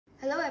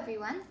Hello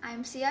everyone, I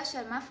am Sia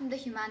Sharma from the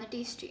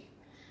Humanities stream.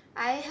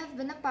 I have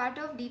been a part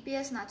of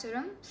DPS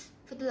Nacharam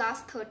for the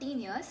last 13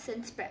 years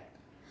since prep.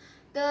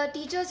 The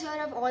teachers here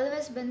have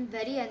always been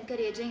very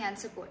encouraging and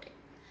supportive.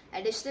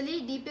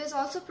 Additionally, DPS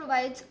also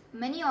provides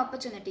many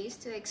opportunities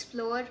to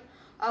explore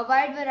a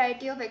wide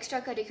variety of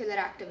extracurricular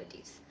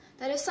activities.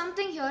 There is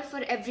something here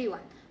for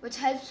everyone, which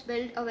helps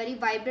build a very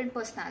vibrant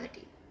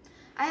personality.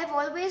 I have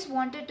always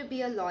wanted to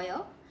be a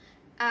lawyer,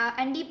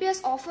 and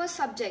DPS offers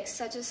subjects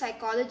such as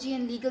psychology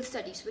and legal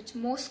studies, which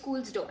most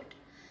schools don't.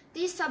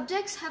 These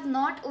subjects have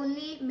not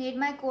only made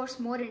my course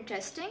more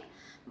interesting,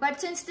 but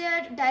since they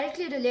are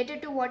directly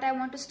related to what I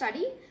want to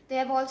study, they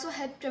have also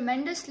helped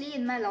tremendously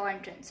in my law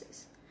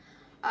entrances.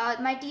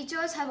 My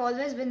teachers have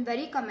always been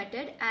very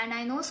committed, and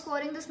I know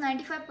scoring this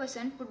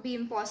 95% would be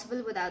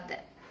impossible without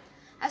them.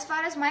 As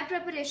far as my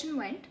preparation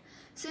went,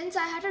 since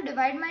I had to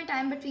divide my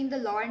time between the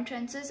law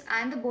entrances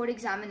and the board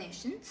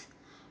examinations,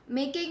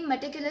 making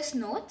meticulous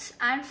notes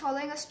and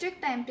following a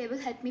strict timetable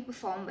helped me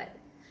perform well.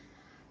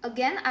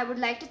 Again, I would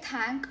like to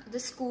thank the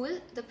school,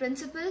 the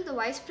principal, the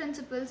vice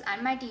principals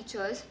and my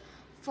teachers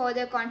for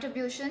their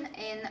contribution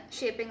in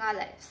shaping our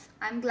lives.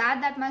 I'm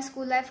glad that my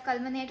school life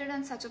culminated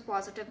on such a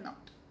positive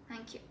note.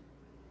 Thank you.